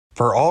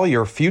For all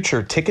your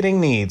future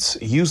ticketing needs,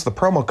 use the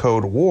promo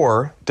code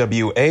WARR,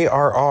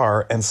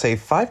 WARR, and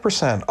save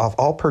 5% off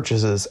all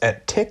purchases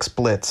at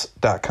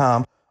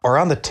TixBlitz.com or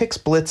on the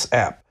TixBlitz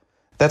app.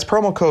 That's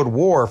promo code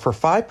WARR for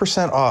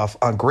 5% off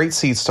on great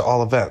seats to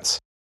all events.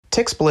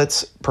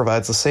 TixBlitz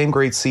provides the same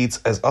great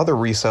seats as other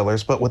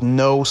resellers, but with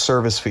no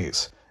service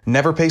fees.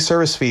 Never pay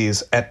service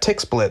fees at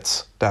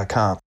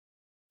TixBlitz.com.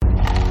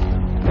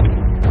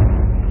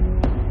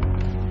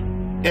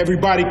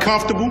 Everybody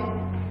comfortable?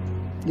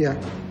 Yeah.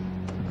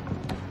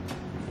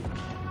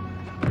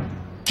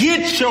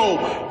 Get your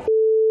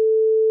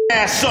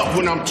ass up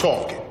when I'm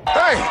talking.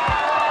 Hey,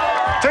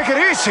 take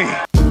it easy.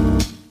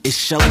 It's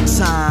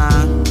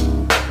showtime.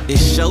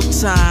 It's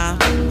showtime.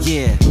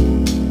 Yeah.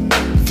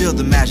 Feel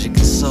the magic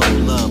and soul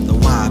of the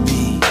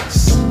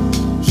YBs.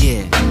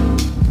 Yeah.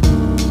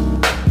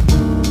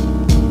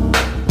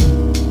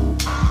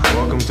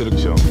 Welcome to the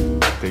show.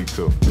 Take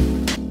two.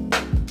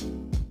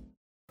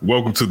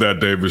 Welcome to That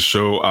Davis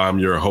Show. I'm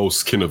your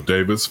host, Kenneth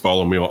Davis.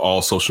 Follow me on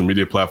all social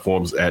media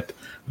platforms at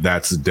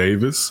That's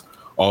Davis.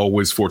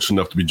 Always fortunate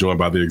enough to be joined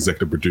by the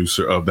executive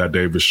producer of That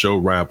Davis Show,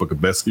 Ryan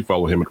Bukoveski.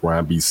 Follow him at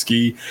Ryan B.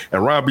 Ski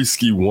and Ryan B.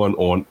 Ski 1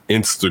 on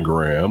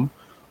Instagram.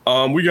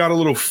 We got a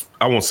little,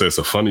 I won't say it's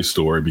a funny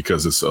story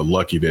because it's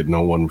lucky that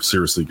no one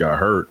seriously got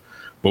hurt,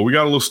 but we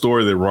got a little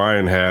story that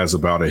Ryan has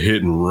about a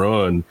hit and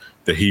run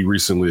that he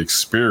recently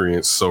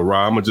experienced. So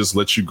Ryan, I'm gonna just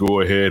let you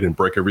go ahead and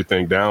break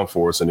everything down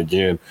for us. And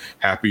again,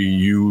 happy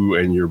you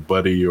and your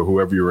buddy or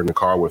whoever you're in the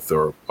car with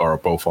are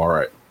both all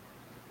right.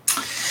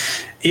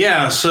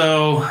 Yeah,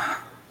 so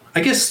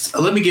I guess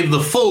let me give the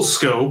full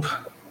scope.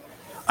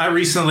 I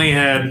recently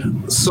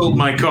had sold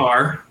my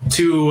car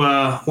to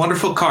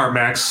wonderful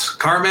CarMax.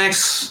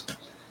 CarMax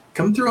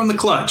come through on the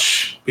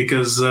clutch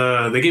because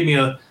they gave me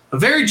a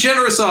very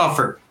generous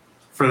offer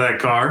for that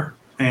car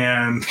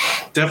and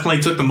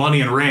definitely took the money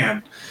and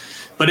ran.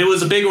 But it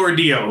was a big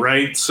ordeal,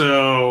 right?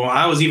 So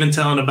I was even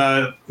telling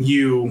about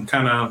you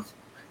kind of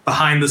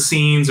behind the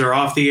scenes or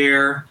off the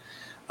air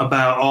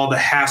about all the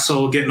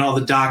hassle, getting all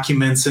the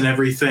documents and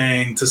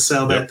everything to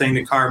sell that thing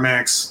to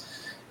CarMax.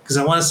 Because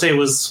I want to say it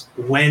was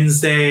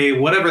Wednesday,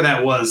 whatever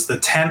that was, the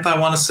 10th, I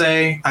want to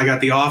say, I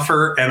got the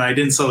offer and I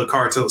didn't sell the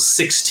car until the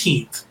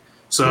 16th.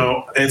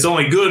 So it's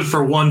only good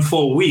for 1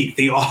 full week,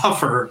 the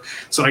offer.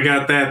 So I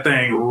got that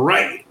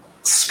thing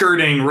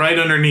skirting right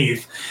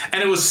underneath.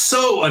 And it was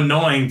so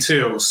annoying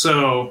too.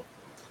 So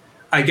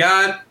I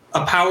got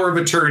a power of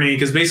attorney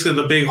because basically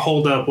the big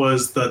holdup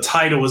was the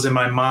title was in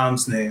my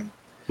mom's name.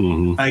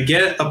 Mm-hmm. I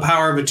get a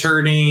power of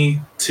attorney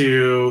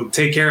to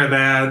take care of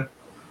that.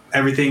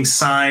 Everything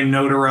signed,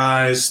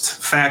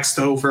 notarized, faxed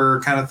over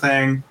kind of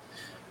thing.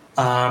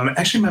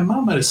 Actually, my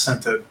mom might have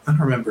sent it. I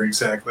don't remember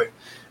exactly.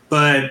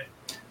 But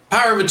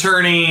power of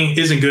attorney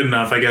isn't good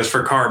enough, I guess,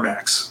 for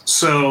CarMax.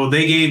 So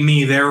they gave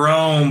me their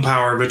own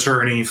power of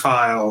attorney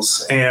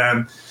files.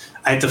 And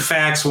I had to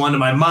fax one to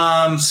my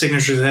mom.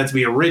 Signatures had to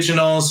be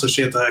original, so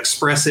she had to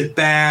express it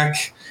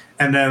back.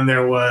 And then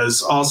there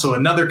was also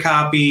another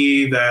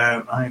copy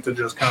that I had to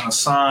just kind of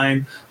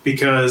sign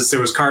because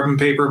there was carbon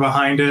paper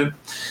behind it.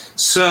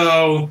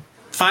 So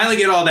finally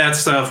get all that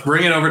stuff,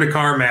 bring it over to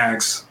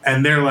CarMax,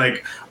 and they're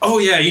like, oh,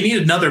 yeah, you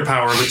need another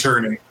power of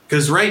attorney.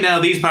 Because right now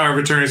these power of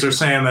attorneys are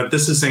saying that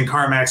this is in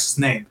CarMax's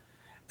name.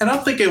 And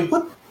I'm thinking,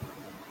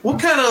 what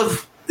kind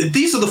of –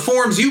 these are the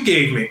forms you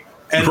gave me.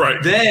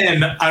 And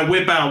then I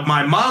whip out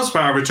my mom's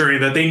power of attorney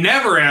that they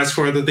never asked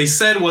for, that they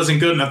said wasn't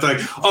good enough. They're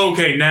like,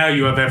 okay, now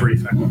you have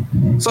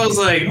everything. So I was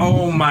like,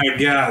 oh, my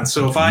God.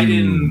 So if I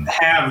didn't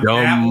have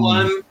that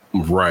one –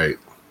 right.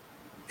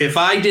 If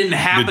I didn't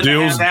happen to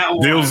have that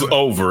one, deal's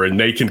over, and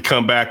they can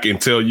come back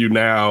and tell you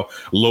now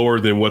lower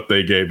than what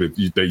they gave it.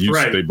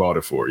 They bought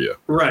it for you.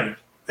 Right.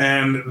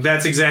 And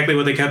that's exactly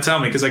what they kept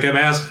telling me because I kept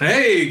asking,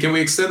 hey, can we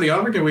extend the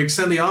offer? Can we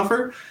extend the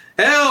offer?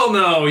 Hell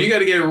no. You got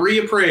to get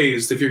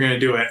reappraised if you're going to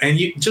do it. And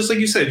you, just like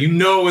you said,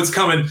 it's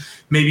coming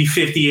maybe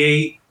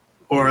 58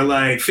 or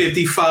like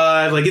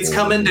 55. Like it's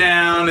coming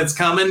down. It's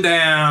coming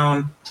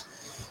down.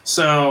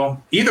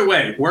 So either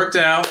way, worked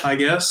out, I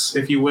guess,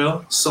 if you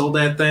will. Sold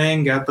that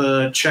thing, got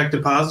the check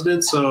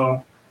deposited.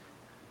 So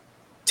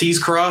T's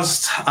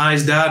crossed,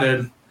 I's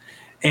dotted.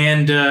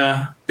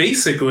 And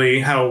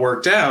basically how it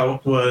worked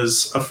out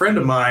was a friend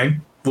of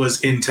mine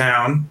was in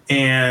town,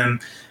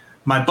 and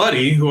my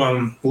buddy, who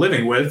I'm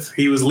living with,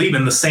 he was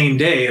leaving the same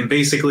day and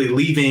basically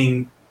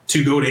leaving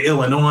to go to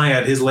Illinois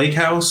at his lake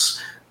house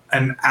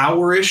an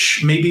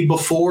hour-ish maybe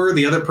before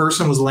the other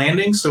person was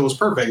landing. So it was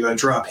perfect. I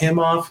drop him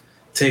off,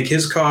 take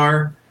his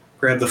car,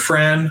 grab the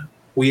friend,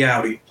 we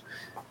outie,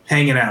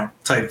 hanging out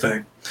type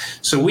thing.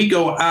 So we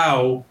go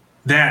out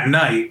that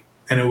night,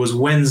 and it was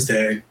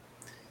Wednesday.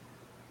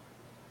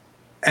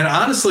 And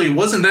honestly, it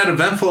wasn't that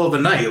eventful of a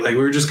night. Like,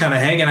 we were just kind of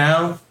hanging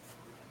out,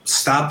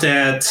 stopped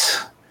at,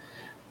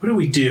 what did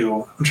we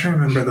do? I'm trying to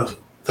remember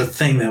the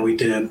thing that we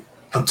did.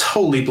 I'm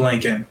totally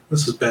blanking.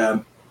 This is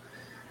bad.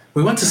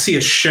 We went to see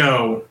a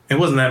show. It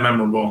wasn't that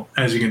memorable,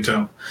 as you can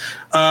tell.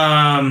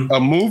 A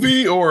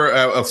movie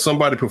or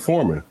somebody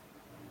performing?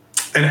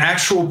 An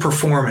actual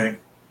performing.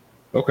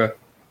 Okay.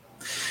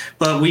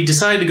 But we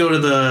decided to go to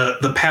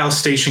the Pal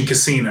Station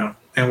Casino,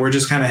 and we're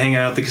just kind of hanging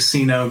out at the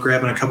casino,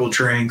 grabbing a couple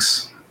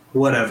drinks,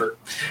 whatever.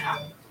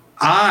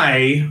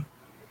 I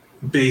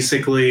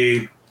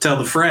basically tell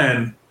the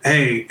friend,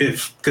 hey,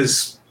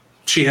 because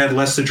she had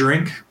less to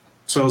drink.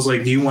 So I was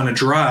like, do you want to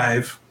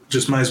drive?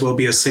 Just might as well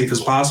be as safe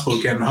as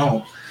possible getting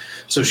home.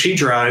 So she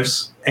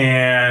drives,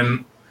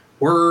 and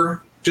we're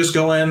just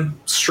going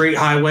straight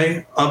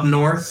highway up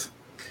north,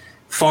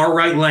 far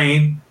right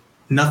lane.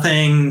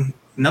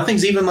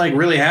 Nothing's even like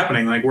really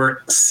happening. Like we're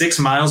 6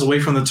 miles away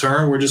from the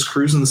turn. We're just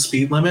cruising the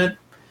speed limit,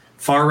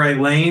 far right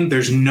lane.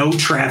 There's no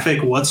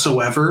traffic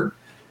whatsoever.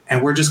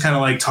 And we're just kind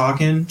of like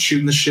talking,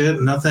 shooting the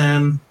shit,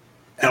 nothing.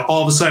 And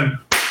all of a sudden,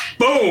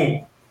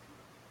 boom,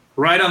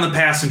 right on the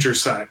passenger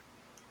side.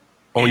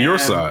 On your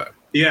side?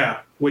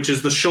 Yeah, which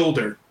is the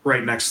shoulder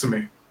right next to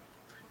me.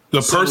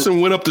 The person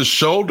went up the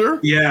shoulder?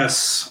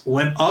 Yes,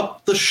 went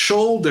up the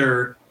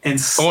shoulder and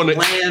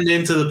slammed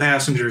into the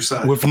passenger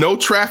side. With no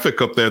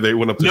traffic up there, they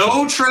went up the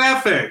shoulder. No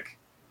traffic.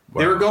 Wow.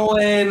 They were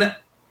going,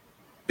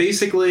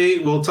 basically,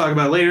 we'll talk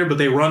about it later, but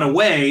they run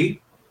away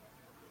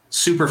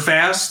super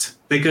fast.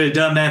 They could have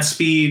done that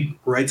speed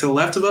right to the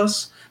left of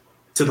us,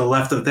 to the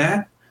left of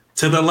that,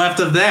 to the left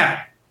of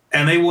that,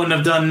 and they wouldn't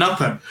have done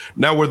nothing.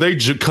 Now, were they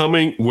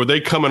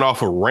coming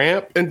off a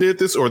ramp and did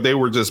this, or they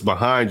were just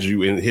behind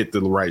you and hit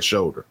the right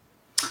shoulder?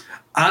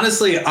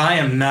 Honestly, I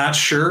am not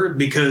sure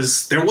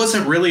because there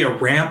wasn't really a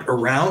ramp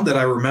around that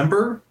I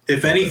remember.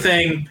 If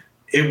anything,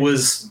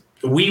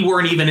 we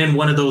weren't even in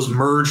one of those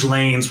merge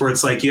lanes where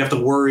it's like you have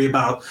to worry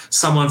about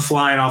someone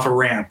flying off a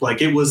ramp.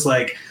 Like it was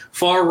like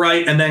far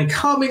right, and then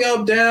coming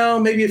up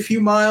down maybe a few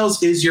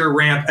miles is your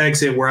ramp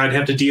exit where I'd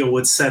have to deal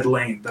with said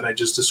lane that I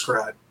just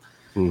described.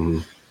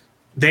 Mm-hmm.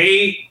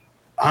 They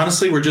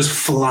honestly were just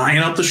flying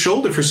up the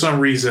shoulder for some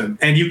reason,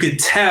 and you could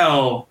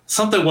tell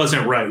something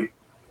wasn't right.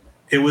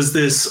 It was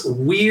this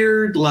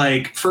weird,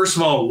 like, first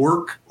of all,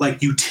 work,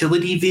 like,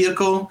 utility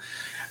vehicle,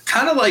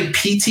 kind of like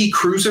PT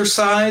Cruiser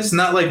size,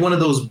 not like one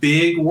of those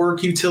big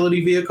work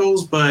utility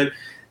vehicles, but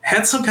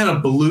had some kind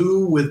of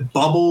blue with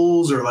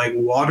bubbles or, like,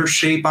 water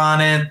shape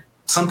on it,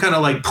 some kind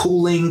of, like,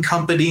 pooling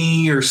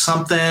company or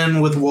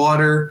something with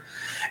water,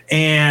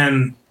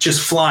 and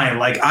just flying.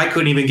 Like, I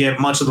couldn't even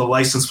get much of the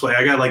license plate.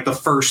 I got, like, the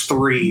first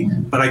 3,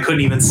 but I couldn't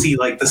even see,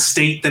 like, the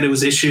state that it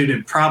was issued.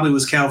 It probably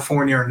was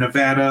California or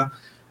Nevada.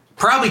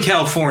 Probably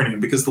California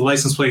because the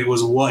license plate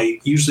was white.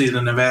 Usually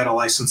the Nevada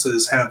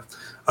licenses have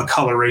a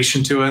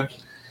coloration to it.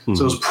 Mm-hmm.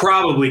 So it was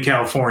probably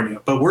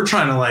California. But we're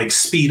trying to like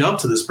speed up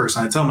to this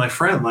person. I tell my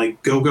friend,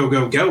 like, go, go,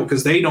 go, go,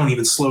 because they don't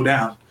even slow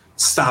down,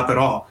 stop at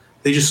all.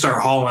 They just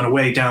start hauling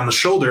away down the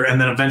shoulder and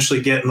then eventually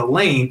get in the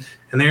lane,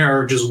 and they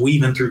are just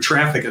weaving through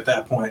traffic at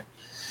that point.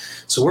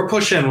 So we're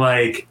pushing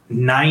like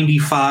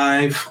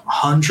 95,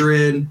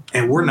 100,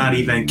 and we're not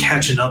even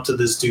catching up to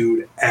this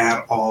dude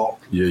at all.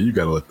 Yeah, you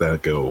got to let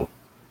that go.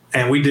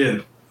 And we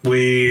did.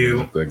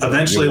 We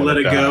eventually let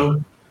it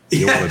go.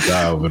 You want to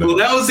die over that. Well,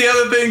 that was the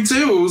other thing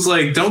too. It was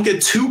like, don't get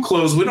too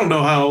close. We don't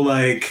know how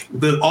like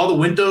all the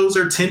windows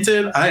are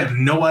tinted. I have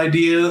no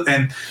idea.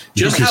 And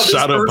just you how this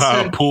shot person,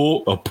 up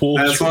by a pool.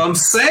 That's what I'm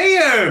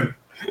saying.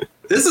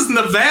 This is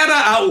Nevada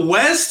out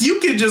west. You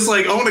can just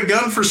like own a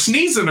gun for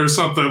sneezing or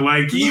something.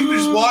 Like you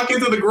just walk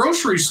into the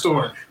grocery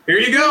store. Here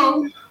you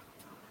go.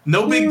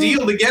 No big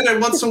deal to get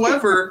it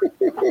whatsoever.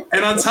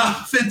 And on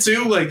top of it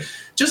too, like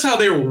just how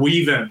they were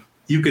weaving,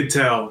 you could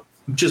tell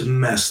just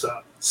messed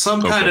up.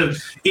 Some kind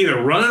of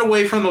either running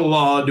away from the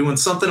law, doing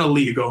something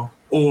illegal,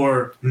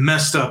 or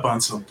messed up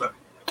on something.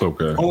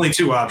 Okay. Only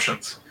 2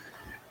 options.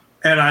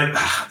 And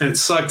it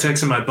sucked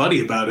texting my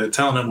buddy about it,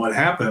 telling him what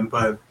happened.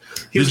 But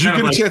did you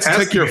get a chance to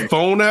take your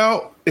phone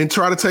out and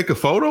try to take a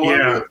photo?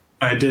 Yeah, of it?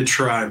 I did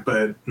try,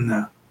 but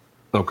no.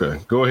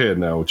 Okay, go ahead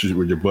now with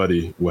your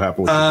buddy. What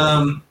happened with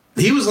your buddy?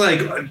 He was like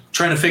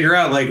trying to figure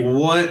out like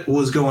what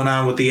was going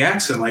on with the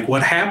accident, like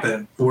what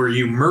happened. Were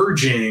you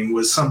merging?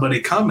 Was somebody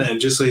coming?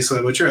 Just so he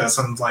said, "What's your ass?"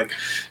 I'm like,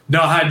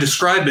 no, how I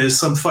describe it is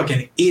some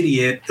fucking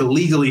idiot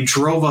illegally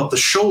drove up the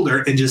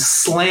shoulder and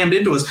just slammed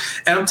into us.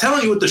 And I'm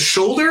telling you, with the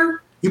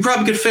shoulder, you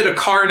probably could fit a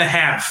car and a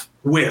half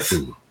with.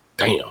 Ooh,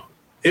 damn.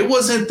 It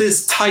wasn't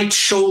this tight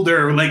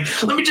shoulder.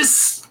 Like, let me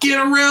just get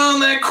around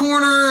that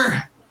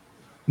corner.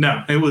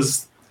 No, it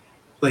was.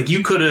 Like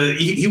you could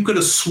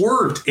have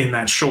swerved in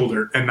that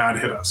shoulder and not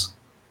hit us.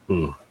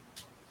 Hmm.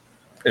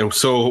 And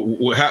so,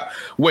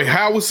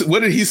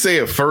 what did he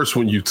say at first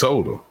when you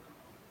told him?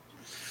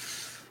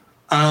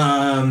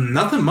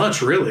 Nothing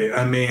much, really.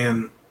 I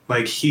mean,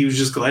 like he was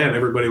just glad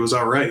everybody was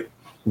all right.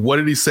 What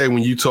did he say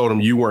when you told him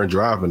you weren't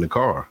driving the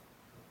car?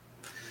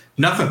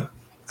 Nothing.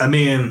 I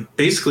mean,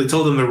 basically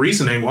told him the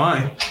reasoning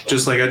why,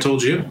 just like I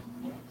told you.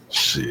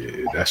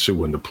 Shit, that shit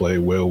wouldn't have played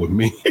well with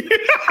me.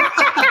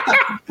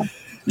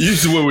 You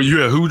said, "What were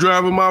you at? Who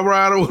driving my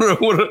ride?" Or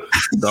what?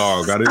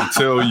 Dog, I didn't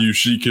tell you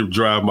she could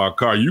drive my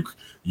car.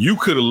 You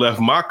could have left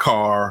my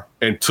car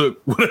and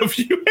took whatever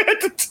you had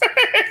to take.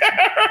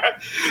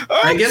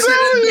 I guess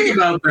I didn't think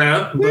about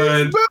that,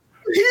 but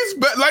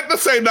like to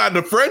say not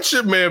the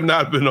friendship may have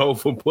not been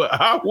over,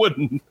 but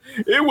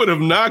it would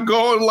have not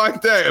gone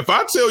like that. If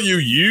I tell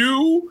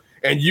you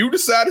and you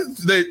decided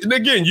that, and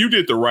again, you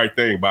did the right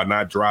thing by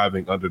not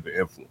driving under the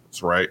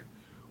influence, right?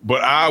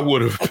 But I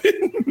would have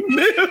been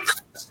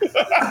miffed.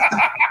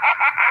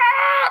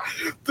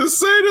 To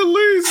say the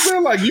least,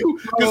 man. Like you,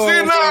 because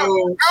then I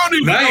don't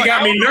even. Now you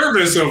got me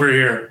nervous over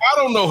here. I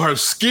don't know her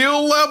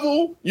skill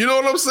level. You know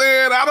what I'm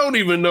saying? I don't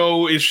even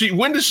know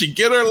when does she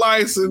get her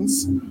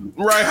license?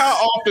 Right? How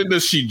often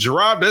does she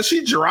drive? Does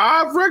she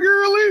drive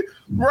regularly?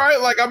 Right?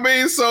 Like, I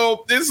mean,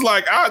 so it's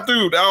like,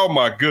 dude, oh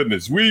my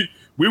goodness, we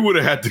would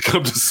have had to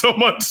come to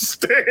some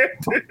understanding.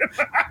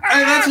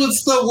 And that's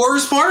what's the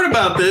worst part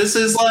about this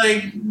is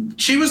like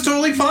she was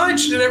totally fine.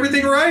 She did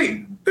everything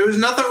right. There was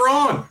nothing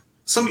wrong.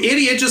 Some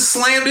idiot just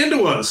slammed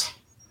into us.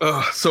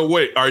 So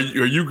wait, are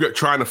you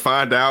trying to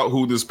find out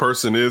who this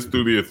person is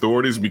through the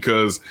authorities?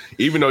 Because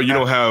even though you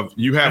don't have,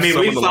 you have. I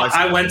mean,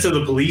 I went to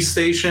the police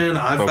station.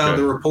 I filed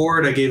the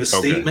report. I gave a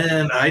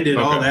statement. I did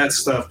all that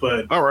stuff.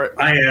 But all right,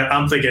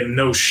 I'm thinking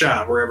no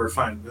shot we're ever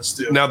finding this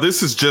dude. Now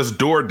this is just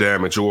door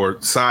damage or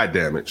side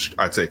damage.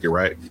 I take it,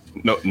 right?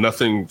 No,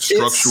 nothing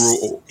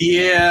structural.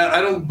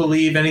 I don't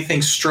believe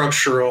anything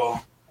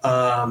structural.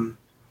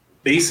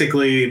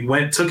 Basically,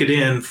 took it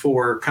in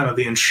for kind of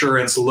the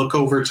insurance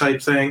lookover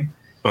type thing.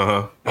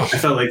 I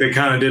felt like they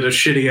kind of did a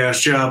shitty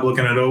ass job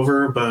looking it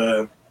over,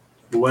 but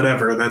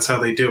whatever. That's how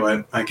they do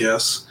it, I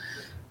guess.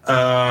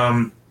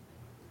 But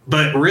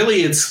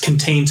really, it's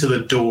contained to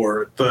the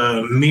door.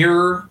 The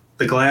mirror,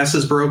 the glass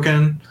is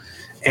broken,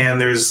 and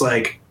there's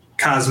like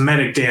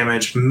cosmetic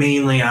damage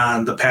mainly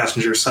on the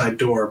passenger side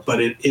door,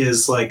 but it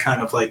is like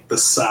kind of like the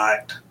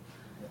side.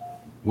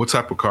 What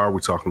type of car are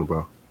we talking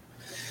about?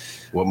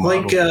 What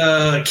model? Like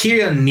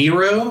Kia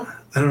Niro.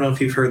 I don't know if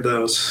you've heard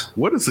those.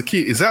 What is the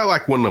key? Is that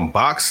like one of them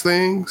box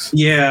things?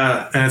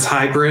 Yeah, and it's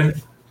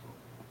hybrid.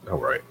 All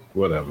right,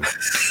 whatever.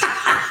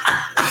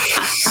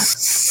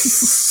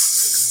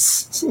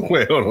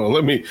 Wait, hold on.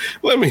 Let me.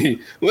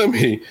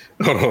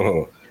 Hold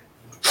on.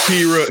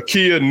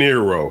 Kia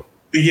Niro.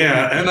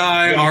 Yeah,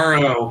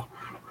 Niro.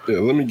 Yeah,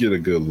 let me get a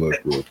good look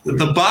real quick.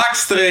 The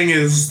box thing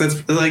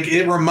that's like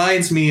it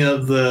reminds me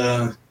of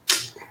the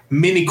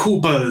Mini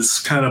Cooper's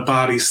kind of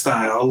body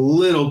style a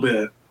little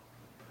bit.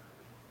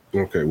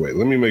 Okay, wait.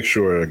 Let me make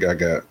sure I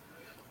got.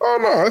 Oh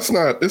no, it's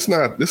not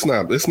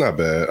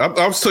bad.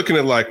 I was looking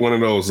at like one of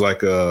those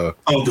like the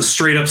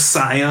straight up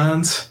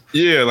Scions.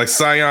 Yeah, like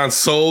Scion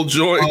soul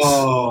joints.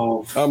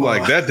 Oh, I'm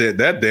like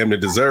that damn near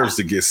deserves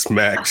to get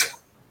smacked.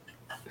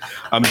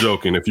 I'm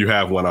joking. If you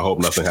have one, I hope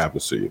nothing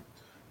happens to you.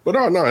 But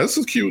oh no, this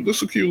is cute. This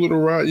is a cute little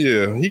ride.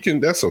 Yeah, he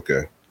can. That's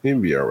okay. He'll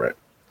be all right.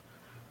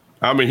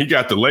 I mean, he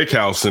got the lake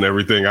house and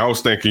everything. I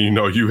was thinking,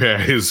 you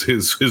had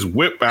his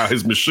whip out,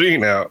 his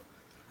machine out.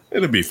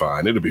 It'll be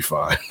fine. You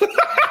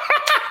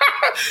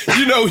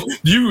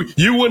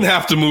wouldn't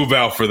have to move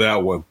out for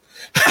that one.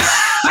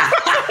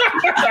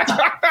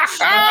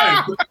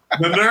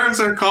 The nerves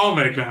are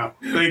calming now.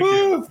 Thank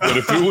you. But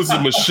if it was a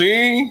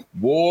machine,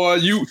 boy,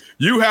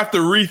 you have to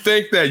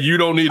rethink that you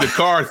don't need a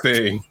car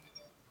thing.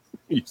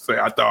 You say,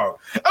 first thing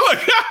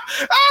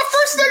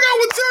I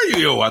would tell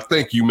you, I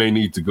think you may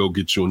need to go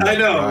get you another I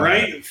know, ride.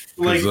 right?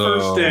 Like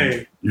first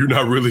day. You're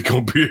not really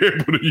going to be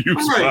able to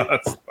use mine.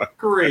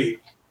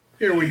 Great.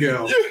 Here we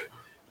go.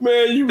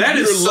 Man, that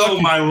is lucky.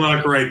 so my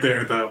luck right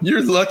there, though.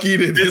 You're lucky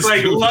that it's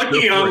like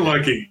lucky,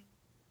 unlucky.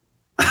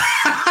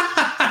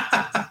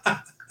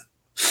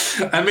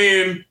 I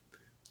mean,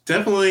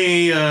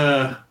 definitely.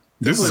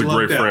 This is a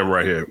great friend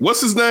right here.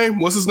 What's his name?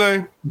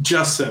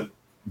 Justin.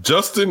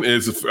 Justin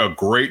is a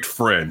great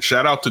friend.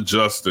 Shout out to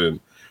Justin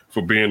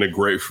for being a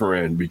great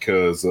friend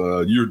because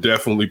you're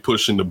definitely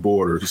pushing the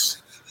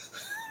borders.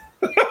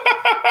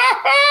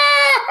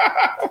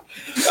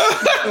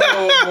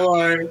 Oh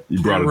boy!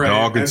 You brought a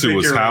dog into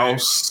his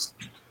house.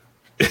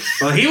 Right.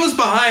 Well, he was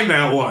behind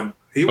that one.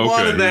 He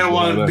wanted that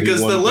one because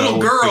the little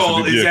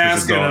girl is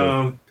asking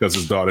him because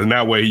his daughter, and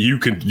that way you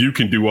can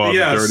do all the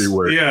dirty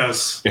work.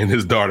 Yes, and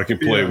his daughter can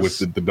play with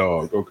the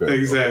dog. Okay,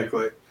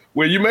 exactly. Okay.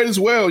 Well, you made as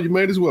well.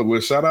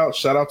 Well, shout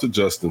out to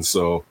Justin.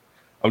 So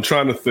I'm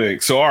trying to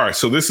think. So all right.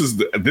 So this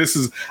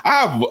is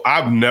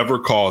I've never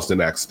caused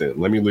an accident.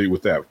 Let me lead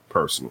with that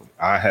personally.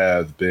 I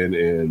have been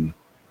in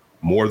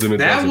more than a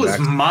dozen accidents. That was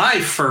accidents.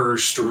 my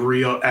first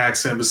real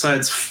accident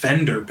besides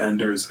fender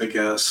benders, I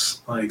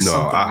guess. Like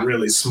something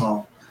really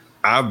small.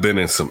 I've been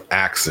in some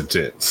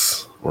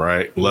accidents,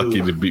 right?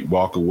 Lucky to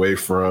walk away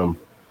from.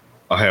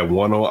 I had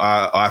one on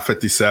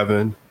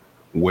I-57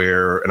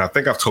 where, and I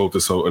think I've told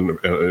this in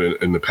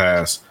the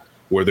past,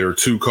 where there were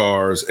two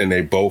cars and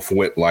they both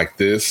went like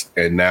this.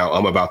 And now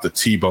I'm about to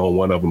T-bone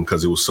one of them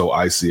because it was so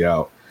icy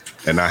out.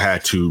 And I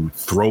had to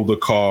throw the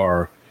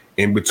car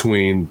in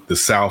between the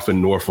south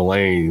and north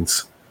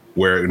lanes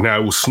where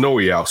now it was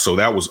snowy out. So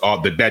that was all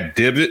that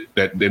divot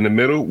that in the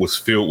middle was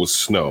filled with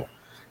snow.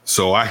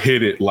 So I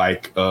hit it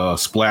like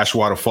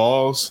Splashwater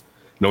Falls.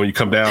 You know, when you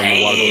come down,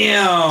 the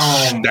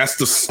water, that's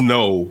the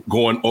snow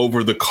going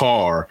over the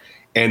car.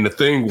 And the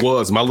thing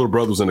was, my little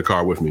brother was in the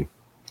car with me.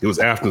 It was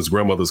Afton's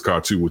grandmother's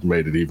car too, which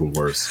made it even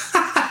worse.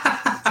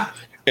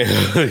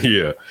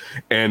 Yeah.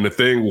 And the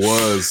thing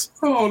was,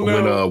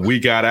 when we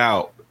got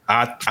out,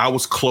 I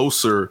was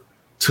closer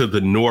to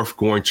the north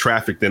going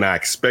traffic than I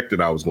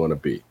expected I was going to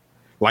be.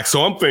 Like,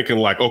 so I'm thinking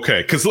like,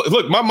 okay, because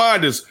look, my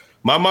mind is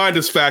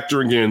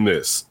factoring in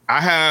this.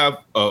 I have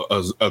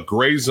a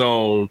gray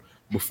zone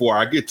before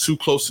I get too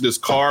close to this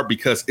car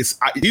because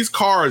these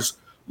cars,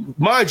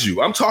 mind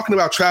you, I'm talking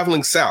about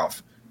traveling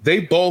south. They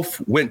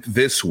both went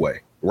this way,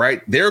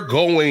 right? They're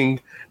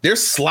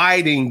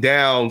sliding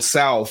down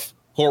south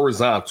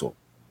horizontal,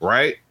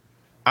 right?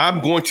 I'm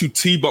going to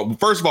T-bone.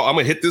 First of all, I'm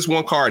going to hit this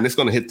one car and it's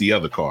going to hit the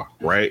other car,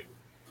 right?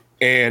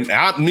 And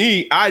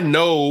I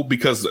know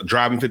because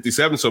driving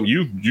 57, so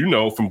you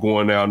know from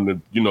going down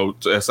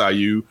to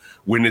SIU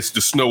when the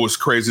snow is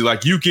crazy,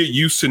 like you get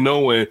used to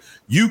knowing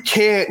you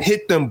can't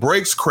hit them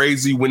brakes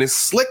crazy when it's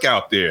slick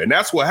out there. And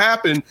that's what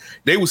happened.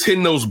 They was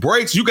hitting those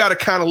brakes. You got to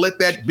kind of let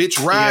that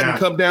bitch ride and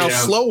come down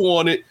slow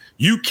on it.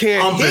 You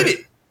can't hit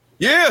it.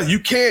 Yeah, you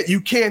can't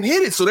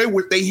hit it. So they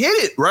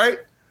hit it, right?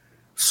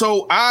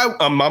 So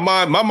my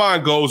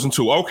mind goes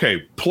into, okay,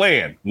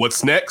 plan,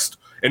 what's next?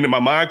 And then my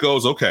mind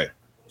goes, okay,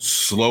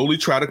 slowly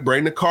try to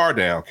bring the car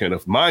down,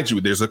 Kenneth. Mind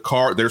you, there's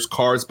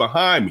cars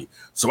behind me.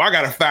 So I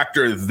got to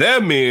factor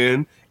them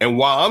in. And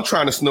while I'm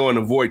trying to snow and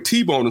avoid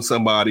T-boning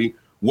somebody,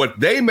 what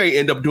they may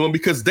end up doing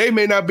because they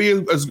may not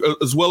be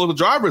as well of a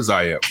driver as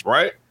I am,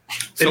 right?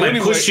 They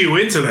might push you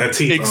into that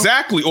T-bone.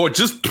 Exactly. Or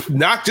just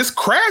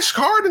crash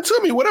hard into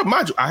me, whatever.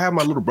 Mind you, I have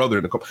my little brother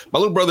in the car. My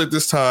little brother at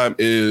this time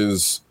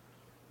is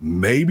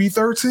maybe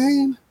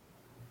 13.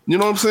 You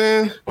know what I'm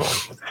saying?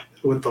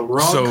 With the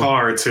wrong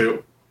car,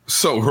 too.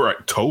 So, right,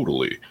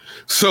 totally.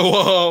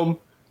 So,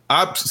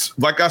 I'm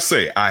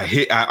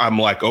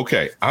like,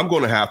 okay, I'm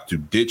going to have to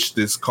ditch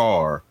this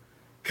car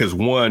because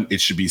one,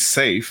 it should be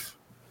safe.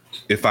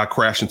 If I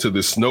crash into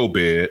this snow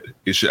bed,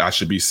 I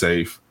should be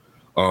safe.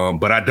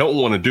 But I don't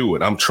want to do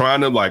it. I'm trying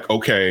to like,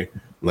 okay,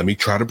 let me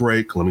try to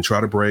brake. And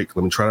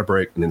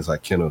then it's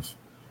like, Kenneth,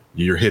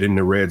 you're hitting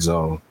the red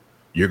zone.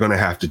 You're going to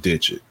have to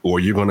ditch it or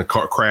you're going to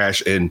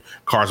crash and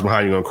cars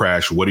behind you going to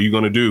crash. What are you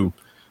going to do?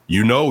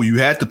 You know, you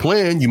had the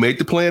plan. You made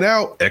the plan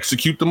out.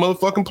 Execute the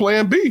motherfucking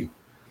plan B.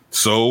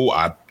 So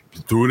I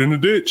threw it in the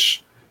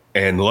ditch.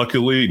 And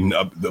luckily,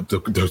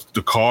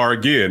 the car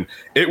again,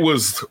 it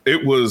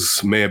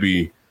was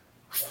maybe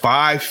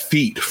 5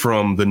 feet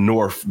from the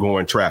north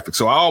going traffic.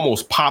 So I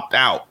almost popped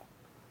out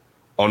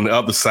on the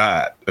other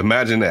side.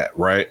 Imagine that,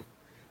 right?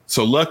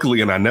 So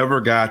luckily, and I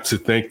never got to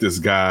thank this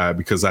guy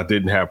because I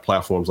didn't have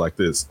platforms like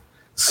this.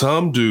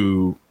 Some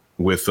dude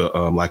with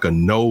like a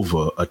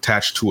Nova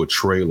attached to a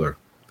trailer.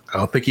 I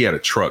don't think he had a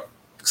truck.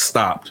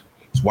 Stopped.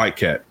 It's White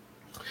Cat.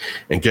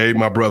 And gave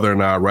my brother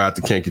and I a ride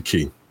to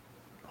Kankakee.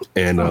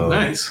 And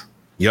nice.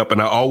 Yep.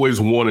 And I always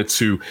wanted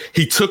to.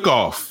 He took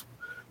off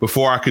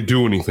before I could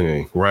do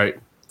anything. Right.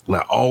 And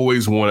I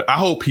always wanted.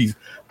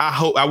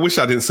 I wish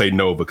I didn't say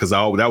Nova because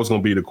that was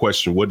going to be the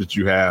question. What did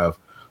you have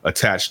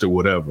attached to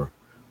whatever?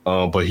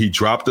 But he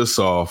dropped us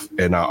off,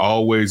 and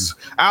I'll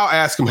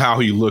ask him how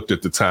he looked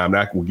at the time.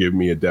 That will give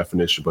me a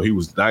definition. But he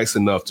was nice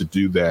enough to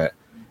do that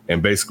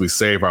and basically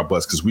save our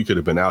butts because we could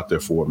have been out there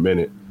for a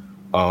minute.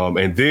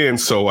 And then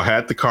so I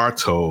had the car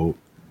towed,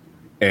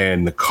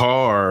 and the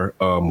car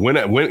went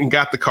and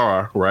got the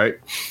car right.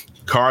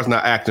 Car's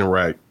not acting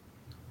right.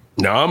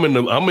 Now I'm in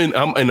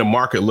the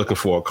market looking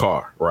for a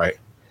car, right?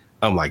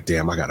 I'm like,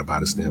 damn, I gotta buy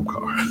this damn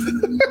car.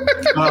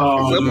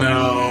 Oh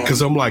no!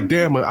 Because I'm like,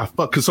 damn,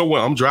 because so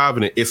when I'm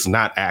driving it, it's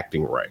not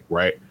acting right,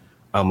 right?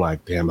 I'm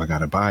like, damn, I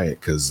gotta buy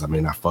it because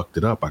I fucked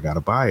it up. I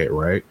gotta buy it,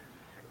 right?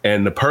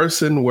 And the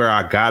person where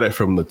I got it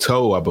from the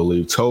tow, I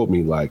believe, told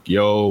me like,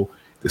 yo,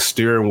 the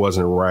steering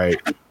wasn't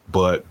right,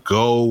 but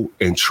go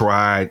to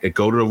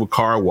the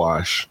car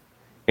wash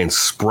and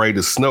spray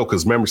the snow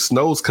because remember,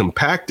 snow's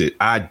compacted.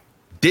 I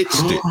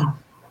ditched it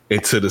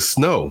into the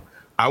snow.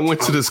 I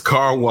went to this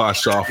car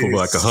wash off of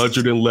like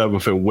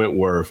 111th and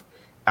Wentworth.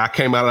 I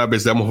came out of that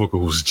bitch. That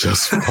motherfucker was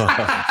just fine.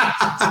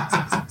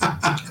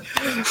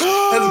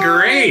 That's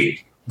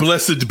great.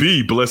 Blessed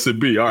be.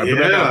 All right,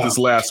 but I got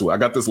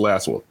this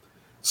last one.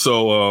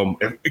 So,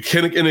 and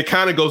it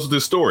kind of goes with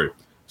this story.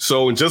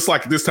 So, and just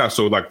like this time,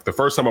 so like the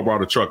first time I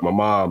brought a truck, my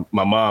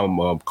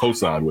mom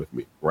co-signed with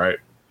me, right?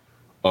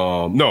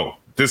 No,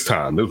 this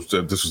time this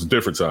was a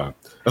different time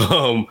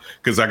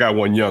because I got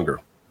one younger.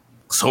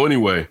 So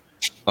anyway.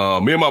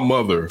 Me and my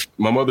mother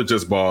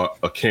just bought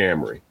a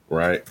Camry,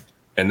 right?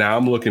 And now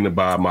I'm looking to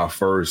buy my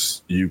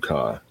first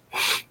Yukon.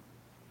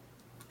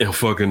 And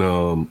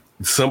fucking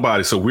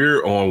somebody, so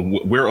we're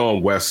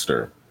on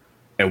Western,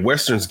 and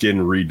Western's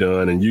getting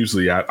redone. And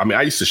usually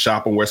I used to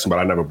shop on Western, but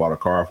I never bought a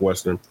car off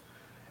Western.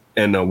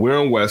 And we're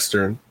on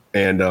Western,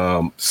 and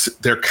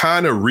they're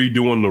kind of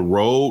redoing the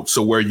road.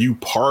 So where you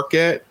park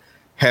at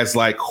has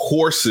like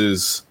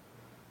horses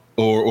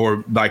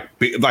or like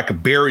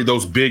bury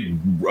those big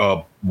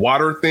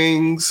water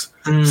things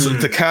so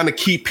to kind of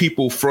keep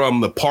people from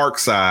the park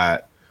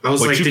side. I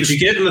was like, did you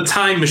get in the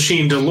time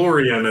machine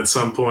DeLorean at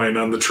some point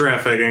on the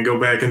traffic and go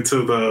back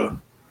into the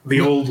the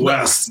Old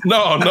West.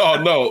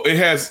 No. It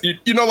has,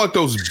 you know, like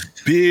those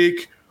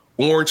big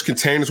orange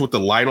containers with the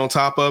light on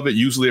top of it.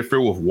 Usually they're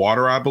filled with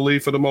water, I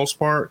believe, for the most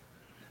part.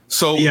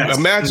 So Yes.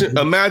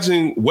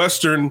 imagine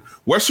Western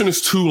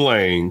is 2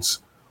 lanes,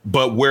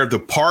 but where the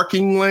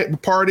parking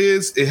part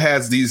is, it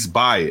has these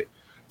by it.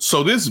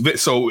 So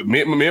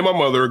me and my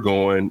mother are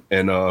going,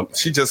 and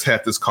she just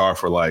had this car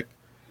for like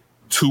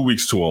 2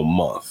 weeks to a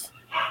month.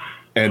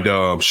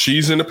 And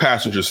she's in the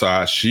passenger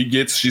side.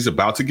 She's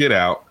about to get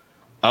out.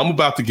 I'm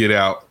about to get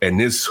out, and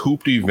this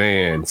hoopty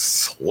van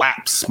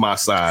slaps my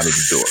side of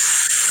the door,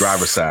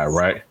 driver's side,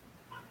 right?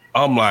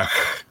 I'm like,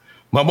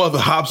 my mother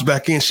hops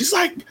back in. She's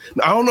like,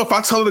 I don't know if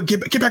I tell her to get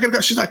back in the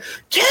car. She's like,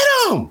 get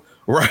him,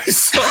 right?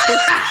 So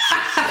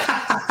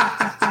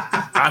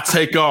I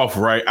take off,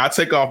 right? I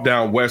take off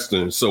down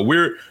Western. So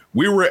we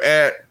were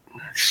at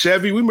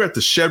Chevy. We were at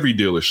the Chevy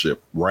dealership,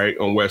 right,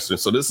 on Western.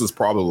 So this is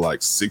probably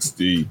like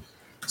 65th,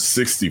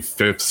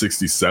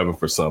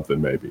 67th or something,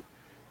 maybe.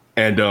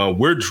 And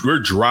we're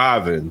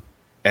driving,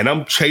 and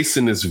I'm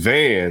chasing this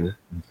van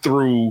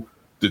through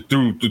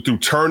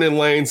turning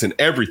lanes and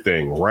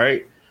everything,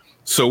 right?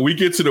 So we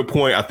get to the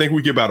point, I think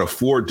we get about a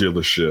Ford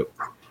dealership.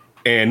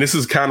 And this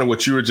is kind of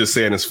what you were just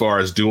saying as far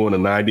as doing a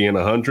 90 and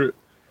 100.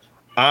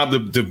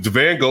 The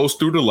van goes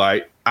through the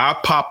light. I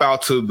pop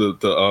out to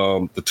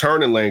the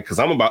turning lane because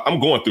I'm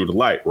going through the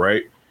light,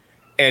 right?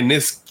 And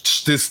this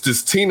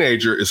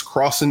teenager is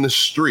crossing the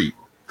street.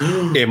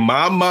 In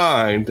my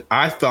mind,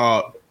 I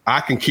thought I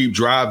can keep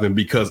driving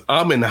because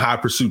I'm in the high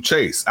pursuit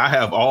chase. I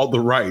have all the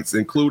rights,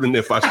 including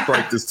if I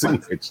strike this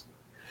teenager.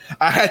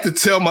 I had to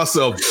tell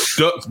myself,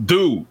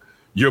 dude,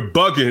 you're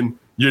bugging.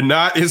 You're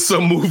not in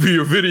some movie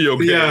or video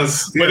game.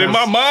 Yes, but in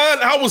my mind,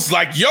 I was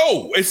like,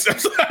 yo, it's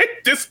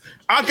like this.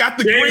 I got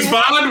the James green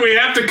Bond, we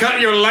have to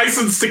cut your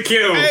license to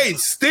kill. Hey,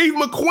 Steve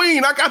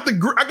McQueen, I got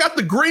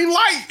the green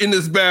light in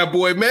this bad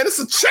boy, man. It's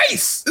a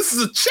chase. This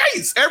is a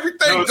chase.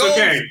 Everything goes.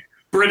 Okay.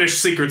 British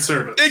Secret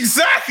Service.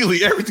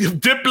 Exactly. Everything,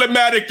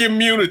 diplomatic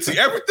immunity.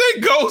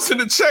 Everything goes in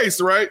the chase,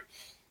 right?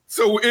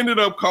 So we ended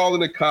up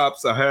calling the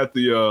cops. I had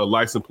the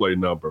license plate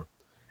number,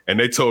 and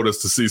they told us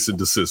to cease and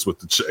desist with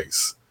the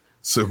chase.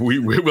 So we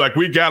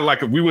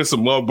went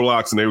some love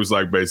blocks, and they was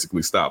like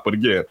basically stop. But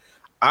again,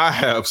 I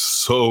have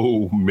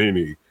so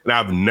many, and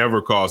I've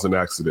never caused an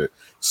accident.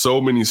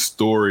 So many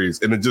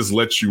stories, and it just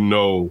lets you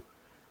know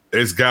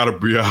it's got to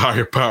be a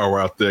higher power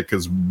out there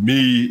because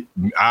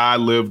I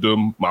lived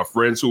them. My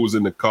friends who was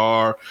in the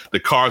cars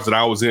that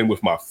I was in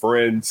with my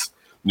friends,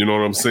 you know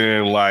what I'm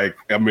saying? Like,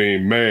 I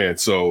mean, man,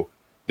 so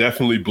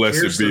definitely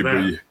blessed be.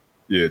 But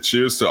yeah,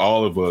 cheers to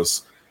all of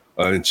us.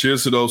 And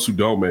cheers to those who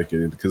don't make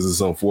it because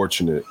it's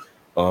unfortunate.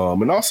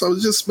 And also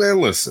just, man,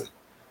 listen,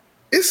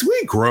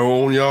 we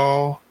grown,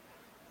 y'all.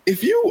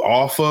 If you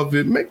off of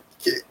it,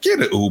 get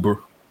an Uber.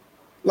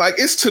 Like,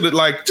 it's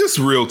just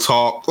real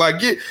talk. Like,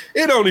 it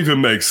don't even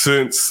make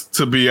sense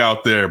to be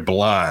out there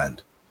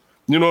blind.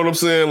 You know what I'm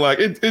saying? Like,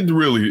 it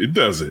really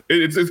doesn't.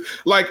 It's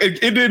like, it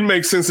didn't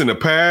make sense in the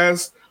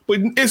past,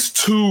 but it's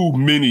too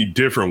many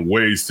different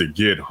ways to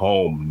get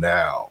home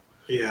now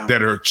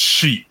that are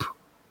cheap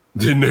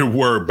than there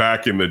were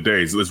back in the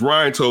days. As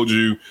Ryan told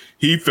you,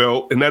 he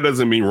felt, and that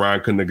doesn't mean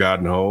Ryan couldn't have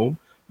gotten home,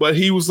 but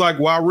he was like,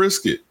 why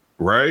risk it?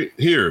 Right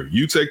here,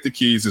 you take the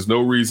keys. There's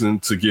no reason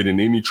to get in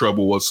any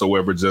trouble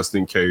whatsoever, just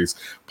in case.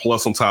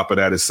 Plus, on top of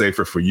that, it's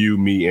safer for you,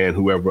 me, and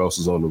whoever else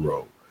is on the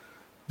road.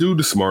 Do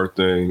the smart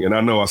thing. And I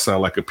know I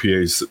sound like a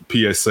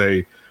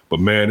PSA, but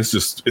man,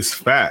 it's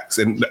facts.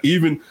 And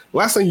even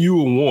last thing you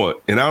would want,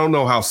 and I don't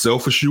know how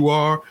selfish you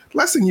are,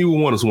 last thing you would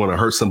want is want to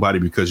hurt somebody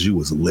because you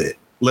was lit,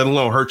 let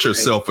alone hurt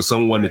yourself or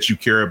someone that you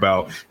care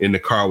about in the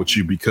car with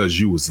you because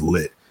you was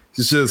lit.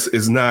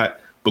 It's not,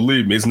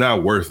 believe me, it's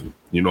not worth it.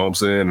 You know what I'm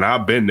saying? And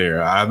I've been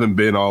there. I haven't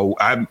been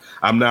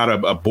I'm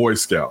not a Boy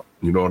Scout.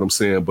 You know what I'm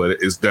saying? But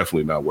it's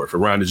definitely not worth it.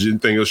 Ryan, did you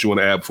anything else you want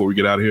to add before we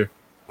get out of here?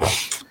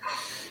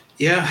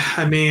 Yeah,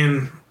 I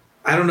mean,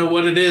 I don't know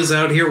what it is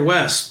out here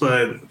west,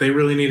 but they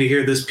really need to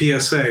hear this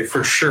PSA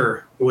for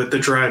sure with the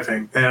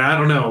driving. And I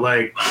don't know,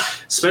 like,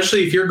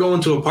 especially if you're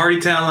going to a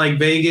party town like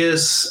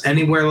Vegas,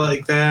 anywhere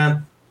like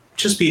that,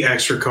 just be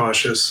extra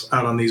cautious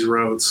out on these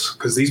roads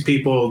because these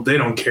people, they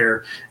don't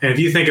care. And if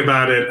you think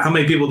about it, how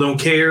many people don't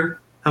care?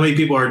 How many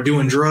people are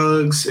doing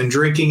drugs and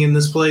drinking in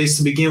this place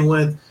to begin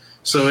with?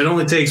 So it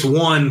only takes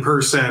one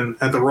person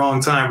at the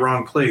wrong time,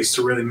 wrong place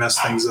to really mess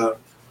things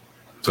up.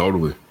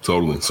 Totally.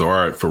 So, all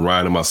right, for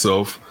Ryan and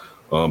myself,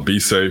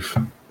 be safe,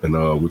 and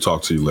we'll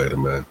talk to you later,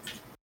 man.